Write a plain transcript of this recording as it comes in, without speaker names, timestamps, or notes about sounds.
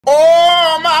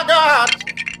Oh my god!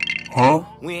 Huh?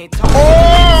 We ain't talking.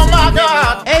 Oh my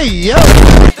god! Hey yo!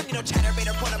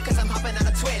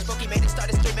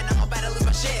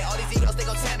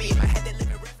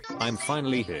 I'm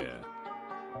finally here.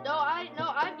 No,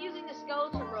 I'm using the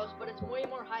skeleton roast, but it's way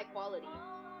more high quality.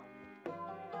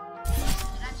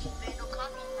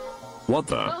 What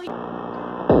the? No, he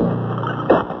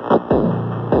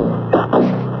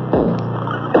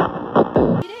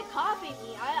didn't copy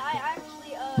me. I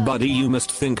actually Buddy, you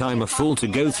must think I'm a fool to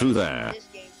go through there. I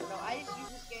just use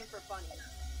this game for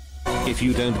funny. If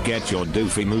you don't get your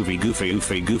doofy movie goofier.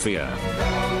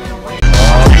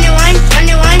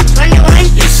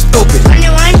 You stupid!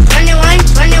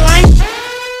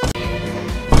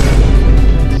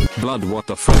 Blood, what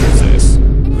the fuck is this?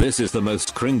 This is the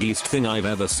most cringiest thing I've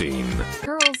ever seen.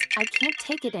 Girls, I can't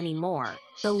take it anymore.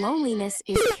 The loneliness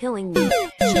is killing me.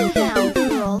 Chill down,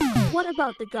 girl. What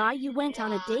about the guy you went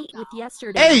on a date with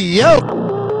yesterday? Hey yo!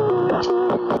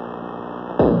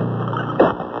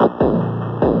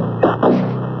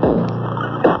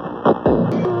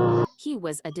 He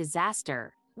was a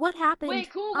disaster. What happened?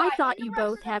 Wait, cool I guy, thought in you the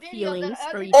both rest of have the video, feelings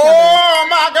that for each every- other. Oh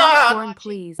my god! Popcorn,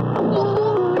 please. The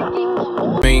whole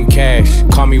freaking Rain Cash,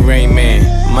 call me Rain Man.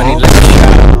 Money like a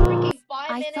shot. freaking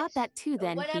 5 I minutes. thought that too,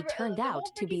 then he whatever, turned the out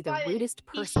whole to be freaking the 5 rudest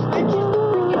He person. stretches the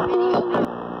freaking video out.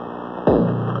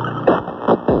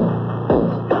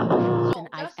 Than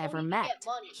I've Just so ever he can met. get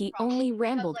money, He probably. only Because,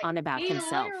 rambled like, on about he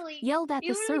himself, literally- yelled at he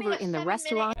the literally server had in the 7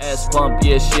 restaurant. Ass bump,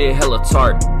 yeah, shit, hella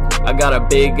tart. I got a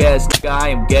big ass nigga, I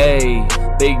am gay.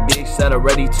 Big dicks that are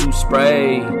ready to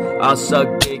spray. I'll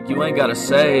suck dick, you ain't gotta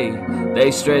say.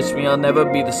 They stretch me, I'll never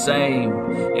be the same.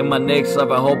 In my next life,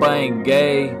 I hope I ain't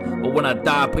gay. But when I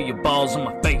die, put your balls on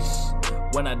my face.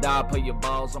 When I die, put your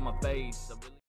balls on my face.